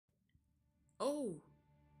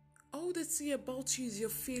All they see about you is your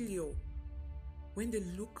failure. When they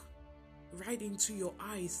look right into your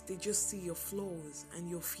eyes, they just see your flaws and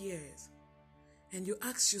your fears. And you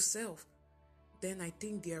ask yourself, then I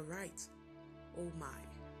think they're right. Oh my,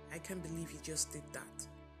 I can't believe you just did that.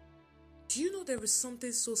 Do you know there is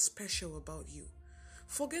something so special about you?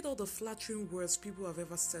 Forget all the flattering words people have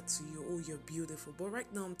ever said to you, oh, you're beautiful. But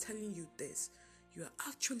right now I'm telling you this, you are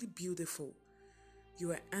actually beautiful.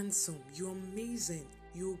 You are handsome, you're amazing,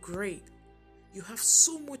 you're great. You have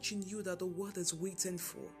so much in you that the world is waiting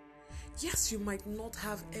for. Yes, you might not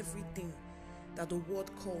have everything that the world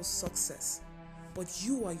calls success, but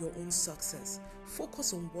you are your own success.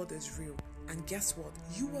 Focus on what is real. And guess what?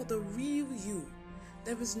 You are the real you.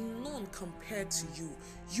 There is none compared to you.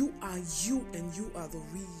 You are you and you are the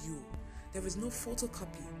real you. There is no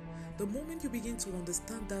photocopy. The moment you begin to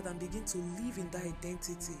understand that and begin to live in that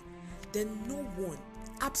identity, then no one,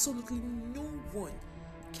 absolutely no one,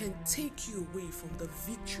 can take you away from the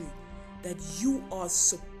victory that you are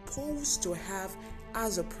supposed to have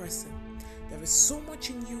as a person. There is so much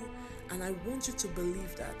in you, and I want you to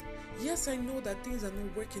believe that. Yes, I know that things are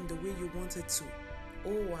not working the way you wanted to.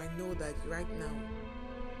 Oh, I know that right now,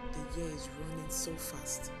 the year is running so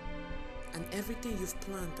fast, and everything you've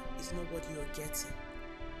planned is not what you're getting.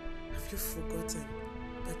 Have you forgotten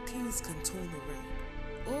that things can turn around?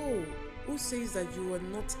 Oh, who says that you are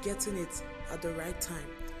not getting it at the right time?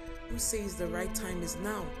 Who says the right time is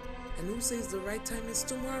now? And who says the right time is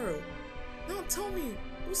tomorrow? Now tell me,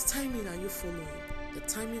 whose timing are you following? The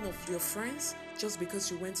timing of your friends just because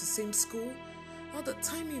you went to the same school? Or the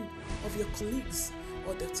timing of your colleagues?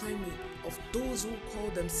 Or the timing of those who call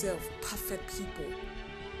themselves perfect people?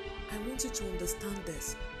 I want you to understand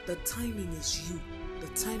this. The timing is you. The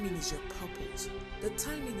timing is your purpose. The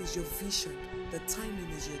timing is your vision. The timing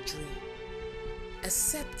is your dream.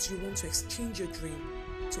 Except you want to exchange your dream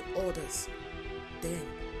to others, then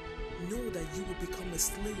know that you will become a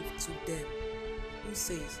slave to them who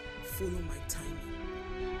says, follow my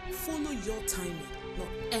timing. Follow your timing, not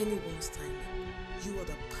anyone's timing. You are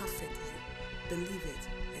the perfect you. Believe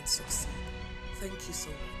it and succeed. Thank you so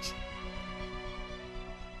much.